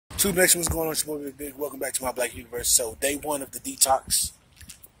Two next, what's going on? It's your boy Big. Welcome back to my Black Universe. So day one of the detox.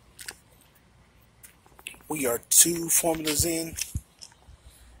 We are 2 formulas in.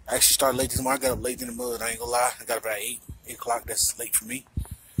 I actually started late this morning. I got up late in the mud. I ain't gonna lie. I got up about 8 o'clock. That's late for me.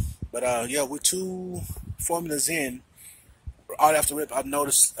 But yeah, we're 2 formulas in. Right after rip, I've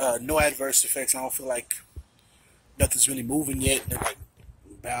noticed no adverse effects. I don't feel like nothing's really moving yet. They're like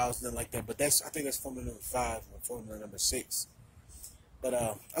bowels, nothing like that. But I think that's formula number 5 or formula number 6. But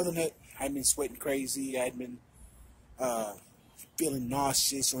other than that, I hadn't been sweating crazy. I hadn't been feeling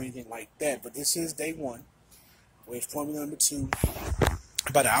nauseous or anything like that. But this is day 1 with formula number 2.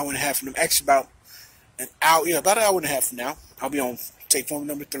 About an hour and a half from now. Actually, about an hour and a half from now, I'll be on take formula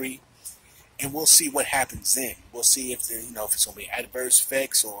number 3, and we'll see what happens then. We'll see if if it's gonna be adverse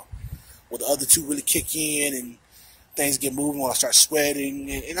effects or will the other 2 really kick in and things get moving or I start sweating.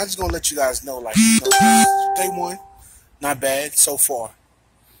 And I'm just gonna let you guys know, like, day 1. Not bad so far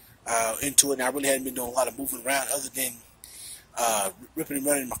into it. And I really hadn't been doing a lot of moving around other than ripping and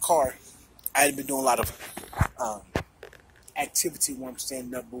running in my car. I hadn't been doing a lot of activity where I'm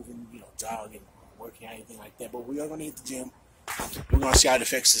standing up, moving, jogging, working out, anything like that. But we are going to hit the gym. We're going to see how it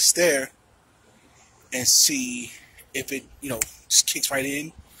affects us there and see if it, just kicks right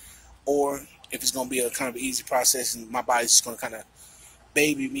in or if it's going to be a kind of easy process and my body's just going to kind of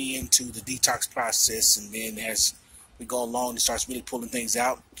baby me into the detox process, and then as we go along, it starts really pulling things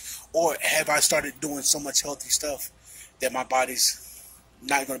out. Or have I started doing so much healthy stuff that my body's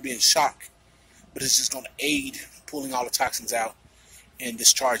not going to be in shock, but it's just going to aid pulling all the toxins out and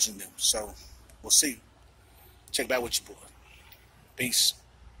discharging them. So we'll see. Check back with your boy. Peace.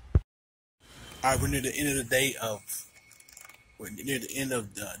 All right, we're near the end of the day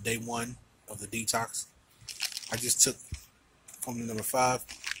day 1 of the detox. I just took formula number 5.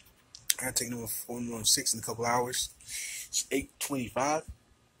 I gotta take formula number 6 in a couple hours. It's 8:25.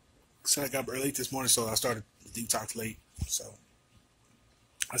 So I got up early this morning, so I started the detox late. So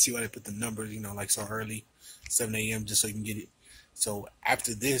I see why they put the numbers, like so early, 7 a.m. just so you can get it. So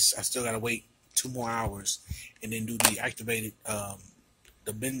after this, I still gotta wait 2 more hours and then do the activated,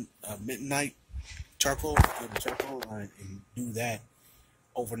 the midnight charcoal, and do that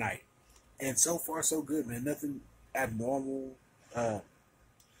overnight. And so far, so good, man. Nothing abnormal.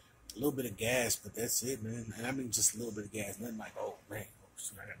 A little bit of gas, but that's it, man. And I mean just a little bit of gas. Nothing like, oh man,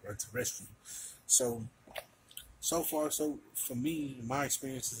 I gotta run to the restroom. So far, so for me, my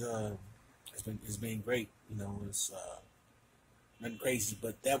experience is it's been great. It's nothing crazy,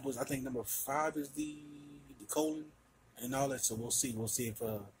 but that was, I think, number 5 is the colon and all that. So we'll see. We'll see if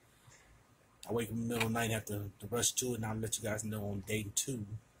I wake up in the middle of the night and have to rush to it, and I'll let you guys know on day 2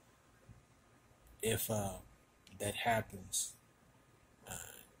 if that happens.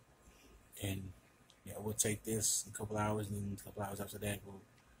 And yeah, we'll take this in a couple hours, and then a couple hours after that, we'll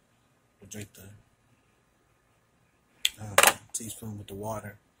drink the teaspoon with the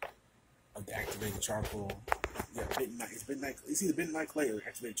water of the activated charcoal. Yeah, it's either midnight clay or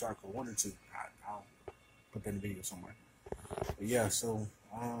activated charcoal, 1 or 2. I'll put that in the video somewhere. But yeah, so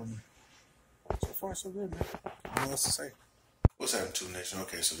far so good, man. I don't know what else to say. What's happening to the nation?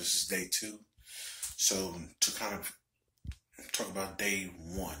 Okay, so this is day 2. So to kind of talk about day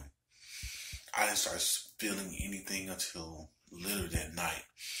 1. I didn't start feeling anything until literally that night.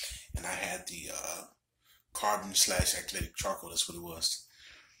 And I had the carbon/activated charcoal, that's what it was,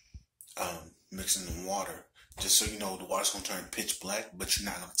 mixing in water. Just so you know, the water's going to turn pitch black, but you're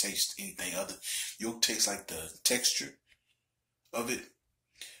not going to taste anything other. You'll taste like the texture of it,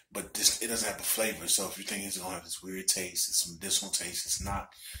 but it doesn't have the flavor. So if you think it's going to have this weird taste, it's some medicinal taste, it's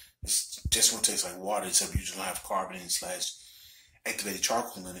not. It's just going to taste like water, except you just don't have carbon/activated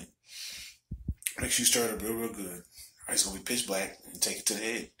charcoal in it. Make sure you stir it up real good. All right, it's going to be pitch black, and take it to the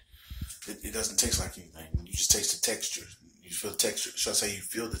head. It doesn't taste like anything. You just taste the texture. You feel the texture. Should I say you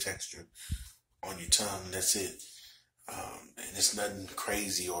feel the texture on your tongue, and that's it. And it's nothing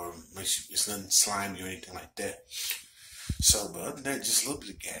crazy or it's nothing slimy or anything like that. So, but other than that, just a little bit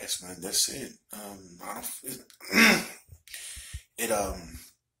of gas, man. That's it.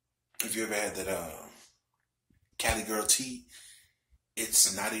 If you ever had that Cali Girl tea,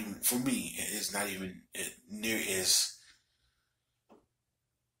 it's not even, for me, it's not even near as,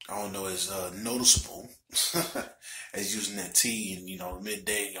 as noticeable as using that tea and,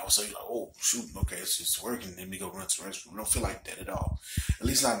 midday. Also, you're like, oh, shoot, okay, it's just working. Then we go run to the restroom. I don't feel like that at all. At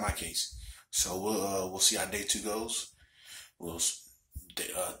least not in my case. So we'll see how day 2 goes. We'll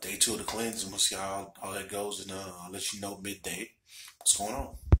day 2 of the cleanse, and we'll see how that goes, and I'll let you know midday what's going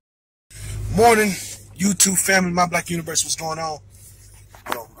on. Morning, YouTube family, my Black Universe. What's going on?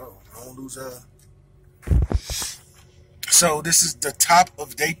 I don't lose So this is the top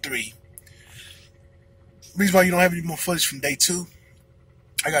of day 3. Reason why you don't have any more footage from day 2,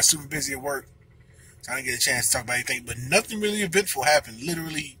 I got super busy at work, so I didn't get a chance to talk about anything. But nothing really eventful happened.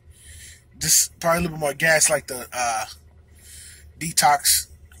 Literally, just probably a little bit more gas, like the detox,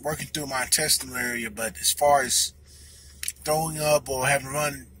 working through my intestinal area. But as far as throwing up or having to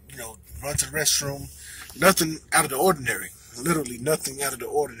run to the restroom, nothing out of the ordinary. Literally nothing out of the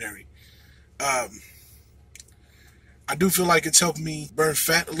ordinary. I do feel like it's helped me burn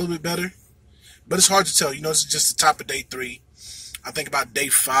fat a little bit better, but it's hard to tell. It's just the top of day 3. I think about day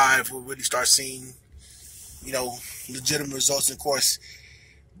 5 we'll really start seeing, legitimate results. And of course,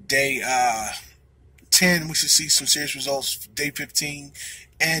 day 10 we should see some serious results. Day 15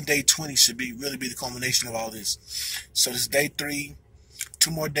 and day 20 should really be the culmination of all this. So this is day 3.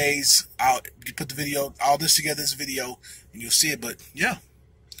 2 more days. You put the video, all this together as a video, and you'll see it. But yeah,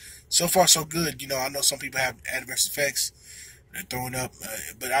 so far so good. I know some people have adverse effects, they're throwing up,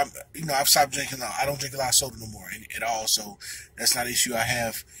 but I've stopped drinking. I don't drink a lot of soda no more at all, so that's not an issue I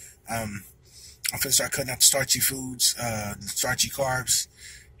have. I'm finna start cutting out the starchy foods, starchy carbs,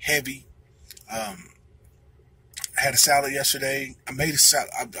 heavy. I had a salad yesterday. I made a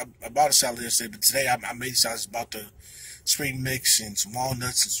salad. I bought a salad yesterday, but today I made a salad. It's about the spring mix and some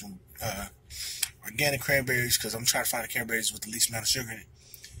walnuts and some organic cranberries, because I'm trying to find the cranberries with the least amount of sugar in it.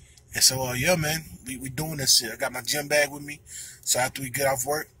 And so, yeah, man, we doing this. I got my gym bag with me, so after we get off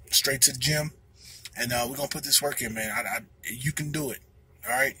work, straight to the gym, and we're gonna put this work in, man. You can do it.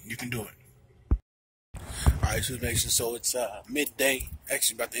 All right, you can do it. All right, so it's midday,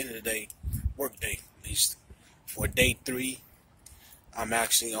 actually about the end of the day, work day at least, for day 3. I'm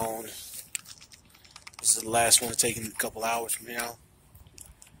actually on. This is the last one, taking a couple hours from now,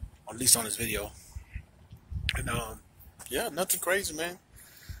 or at least on this video. And yeah, nothing crazy, man.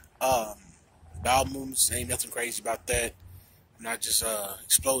 Bowel movements, ain't nothing crazy about that. I'm not just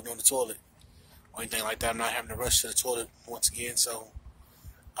exploding on the toilet or anything like that. I'm not having to rush to the toilet once again. So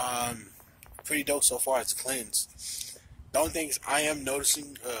pretty dope so far. It's a cleanse. The only thing I am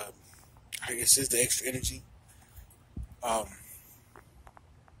noticing, I guess, is the extra energy.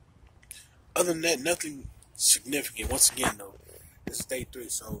 Other than that, nothing significant. Once again, though, this is day 3,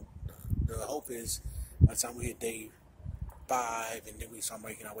 so the hope is by the time we hit day 5, and then we start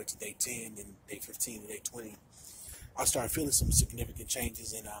making our way to day 10, and day 15, and day 20, I'll start feeling some significant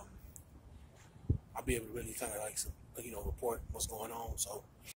changes, and I'll be able to really kind of report what's going on. So,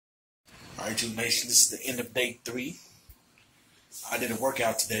 all right, Tube Nation, this is the end of day 3. I did a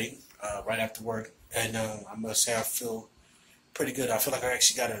workout today, right after work, and I must say I feel pretty good. I feel like I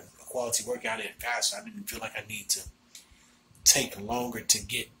actually got a quality workout in fast. I didn't feel like I need to take longer to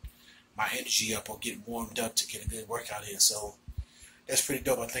get my energy up or get warmed up to get a good workout in. So that's pretty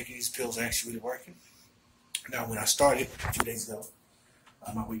dope. I think these pills are actually really working. Now, when I started a few days ago,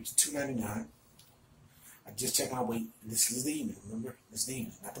 my weight was 299. I just checked my weight. This is the evening, remember? This is the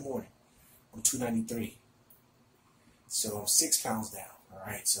evening, not the morning. I'm 293. So I'm 6 pounds down. All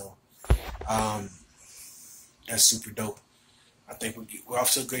right, so that's super dope. I think we're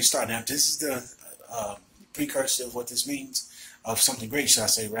off to a great start. Now, this is the precursor of what this means, of something great, should I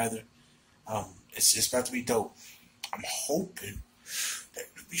say, rather. It's about to be dope. I'm hoping that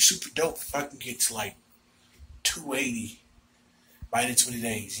it'll be super dope if I can get to like 280 by the 20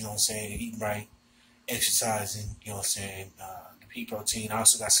 days, you know what I'm saying? Eating right, exercising, you know what I'm saying? The pea protein. I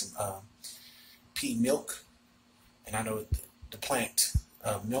also got some pea milk, and I know the plant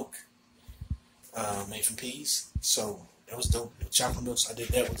milk made from peas. So that was dope. The chocolate milk, so I did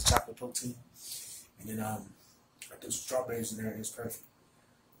that with the chocolate protein. And then I threw some strawberries in there, and it's perfect.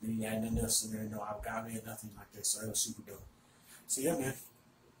 Then you add nothing else in there, no agave or nothing like that. So it was super dope. So yeah, man.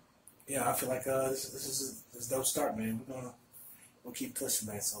 Yeah, I feel like this is a dope start, man. We'll keep pushing,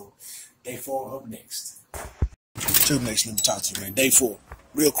 man. So day 4 up next. Tube Nation, let me talk to you, man. Day 4,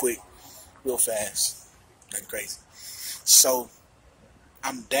 real quick, real fast, nothing crazy. So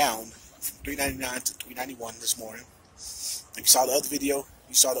I'm down from 399 to 391 this morning. If you saw the other video,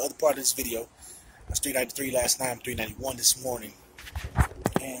 you saw the other part of this video. I was 393 last night. I'm 391 this morning,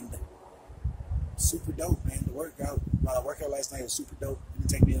 and super dope, man. The workout last night was super dope. It didn't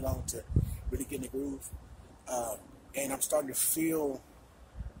take me long to really get in the groove, and I'm starting to feel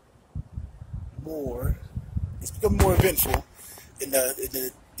more. It's becoming more eventful in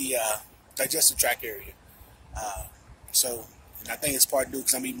the digestive tract area. So, and I think it's part due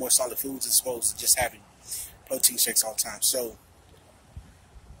because I'm eating more solid foods as opposed to just having protein shakes all the time. So,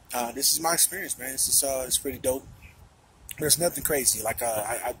 this is my experience, man. It's pretty dope. But it's nothing crazy. Like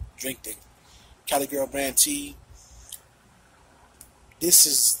I drink the Cali Girl brand tea. This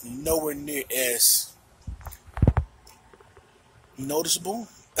is nowhere near as noticeable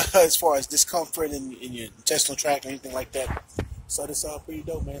as far as discomfort in your intestinal tract or anything like that. So this all pretty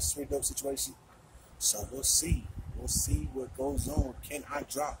dope, man. It's a pretty dope situation. So we'll see. We'll see what goes on. Can I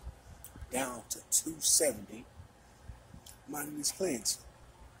drop down to 270? Minding these cleans.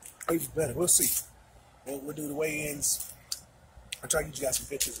 Or even better. We'll see. We'll do the weigh-ins. I'll try to get you guys some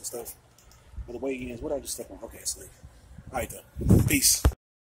pictures and stuff. For the weigh-ins. What did I just step on? Okay, sleep. Alright, though. Peace.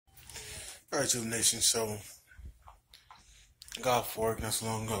 Alright, Tube Nation. So, got off work not so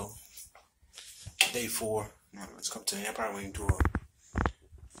long ago. Day 4. Let's come to the end. I probably won't do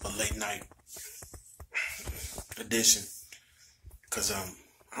a late night edition. Because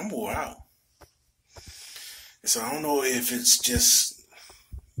I'm wore out. And so I don't know if it's just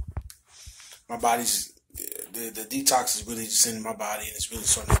my body's, the detox is really just in my body and it's really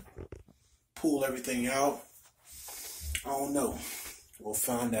starting to pull everything out. I don't know. We'll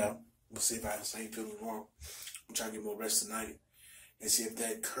find out. We'll see if I have the same feeling tomorrow. I'm trying to get more rest tonight and see if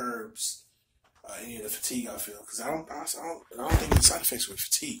that curbs any of the fatigue I feel. Because I don't think the side effects with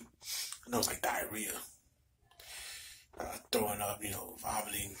fatigue. I know it's like diarrhea, throwing up,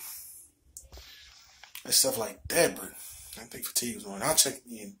 vomiting, and stuff like that. But I think fatigue was one. I'll check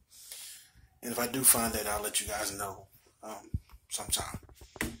in, and if I do find that, I'll let you guys know sometime.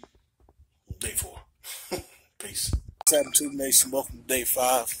 Day 4. Peace. What's happening, Tube Nation? Welcome to day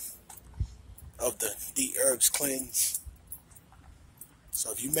 5 of the DHERBS cleanse.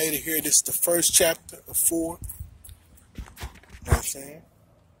 So if you made it here, this is the first chapter of 4. You know what I'm saying?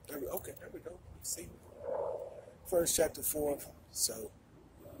 There we go. See? First chapter 4. So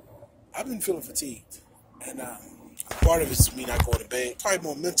I've been feeling fatigued. And part of it's me not going to bed. Probably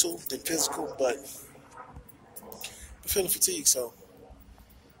more mental than physical, but I'm feeling fatigued, so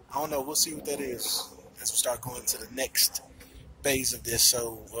I don't know. We'll see what that is as we start going to the next phase of this.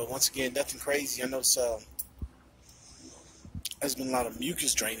 So once again, nothing crazy. I know there's been a lot of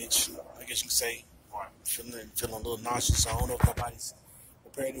mucus drainage, I guess you could say. Or feeling a little nauseous. So I don't know if my body's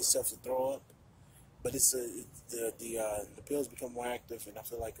preparing itself to throw up. But it's the pills become more active, and I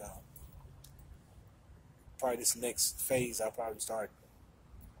feel like probably this next phase I'll probably start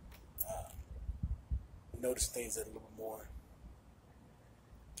noticing things that are a little more.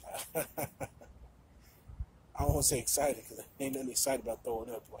 I don't want to say excited because I ain't nothing excited about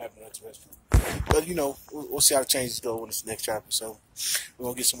throwing up or having an restroom. But we'll see how the changes go in this next chapter. So we're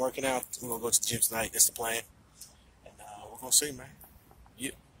gonna get some working out. We're gonna go to the gym tonight. That's the plan, and we're gonna see, man.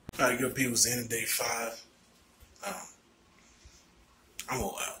 Yep. All right, good people. It's the end of day 5. I'm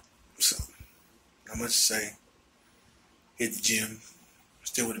all out, so not much to say. Hit the gym.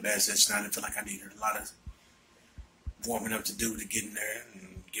 Still with a bad session. I didn't feel like I needed a lot of warming up to do to get in there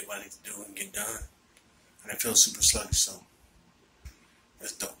and get what I need to do and get done. And I feel super sluggish, so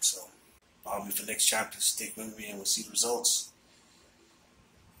that's dope. So follow me for the next chapter. Stick with me and we'll see the results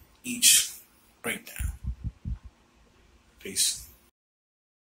each breakdown.